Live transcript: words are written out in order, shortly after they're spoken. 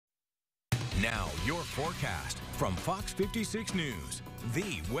Now, your forecast from Fox 56 News,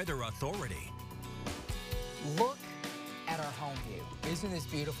 the weather authority. Look at our home view. Isn't this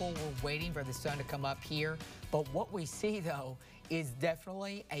beautiful? We're waiting for the sun to come up here. But what we see, though, is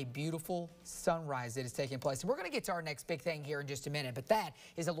definitely a beautiful sunrise that is taking place. And we're going to get to our next big thing here in just a minute. But that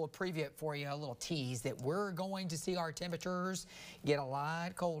is a little preview for you, a little tease that we're going to see our temperatures get a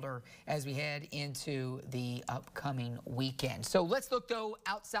lot colder as we head into the upcoming weekend. So let's look, though,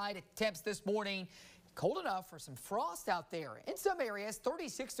 outside at temps this morning. Cold enough for some frost out there. In some areas,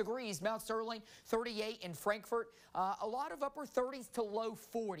 36 degrees, Mount Sterling, 38 in Frankfort. A lot of upper 30s to low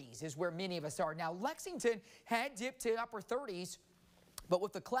 40s is where many of us are. Now, Lexington had dipped to upper 30s, but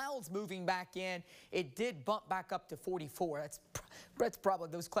with the clouds moving back in, it did bump back up to 44. That's probably,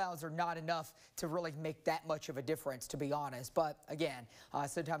 those clouds are not enough to really make that much of a difference, to be honest. But again,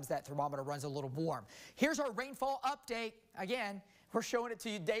 sometimes that thermometer runs a little warm. Here's our rainfall update. Again, we're showing it to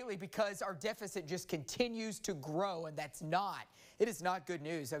you daily because our deficit just continues to grow, and it is not good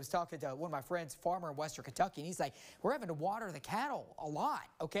news. I was talking to one of my friends, farmer in Western Kentucky, and he's like, we're having to water the cattle a lot,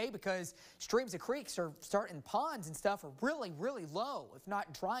 okay, because streams and creeks are starting, ponds and stuff are really, really low, if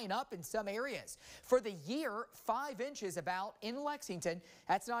not drying up in some areas. For the year, 5 inches about in Lexington.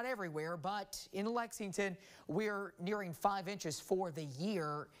 That's not everywhere, but in Lexington, we're nearing 5 inches for the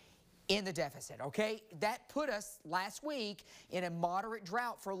year in the deficit, okay? That put us last week in a moderate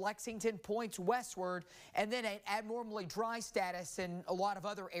drought for Lexington, points westward, and then an abnormally dry status in a lot of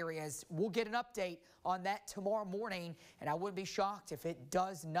other areas. We'll get an update on that tomorrow morning, and I wouldn't be shocked if it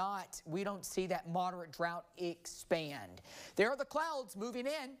does not. We don't see that moderate drought expand. There are the clouds moving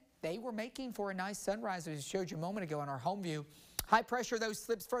in. They were making for a nice sunrise, as I showed you a moment ago on our home view. High pressure, though,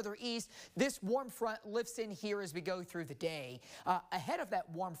 slips further east. This warm front lifts in here as we go through the day. Ahead of that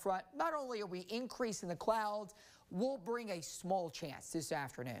warm front, not only are we increasing the clouds, we'll bring a small chance this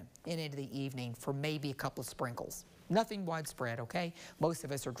afternoon and into the evening for maybe a couple of sprinkles. Nothing widespread, okay? Most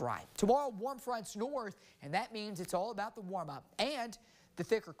of us are dry. Tomorrow, warm fronts north, and that means it's all about the warm-up. And the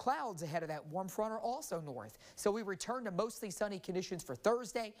thicker clouds ahead of that warm front are also north. So we return to mostly sunny conditions for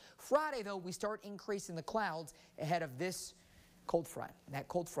Thursday. Friday, though, we start increasing the clouds ahead of this cold front. And that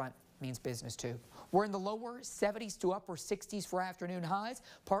cold front means business too. We're in the lower 70s to upper 60s for afternoon highs,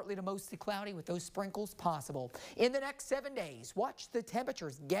 partly to mostly cloudy with those sprinkles possible. In the next 7 days, watch the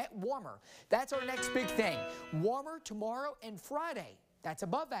temperatures get warmer. That's our next big thing. Warmer tomorrow and Friday. That's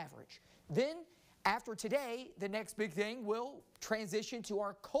above average. Then after today, the next big thing will transition to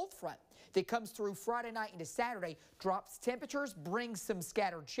our cold front that comes through Friday night into Saturday, drops temperatures, brings some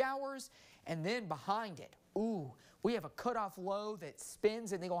scattered showers, and then behind it, we have a cutoff low that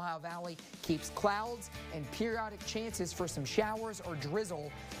spins in the Ohio Valley, keeps clouds and periodic chances for some showers or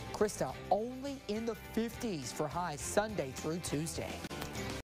drizzle. Krista, only in the 50s for highs Sunday through Tuesday.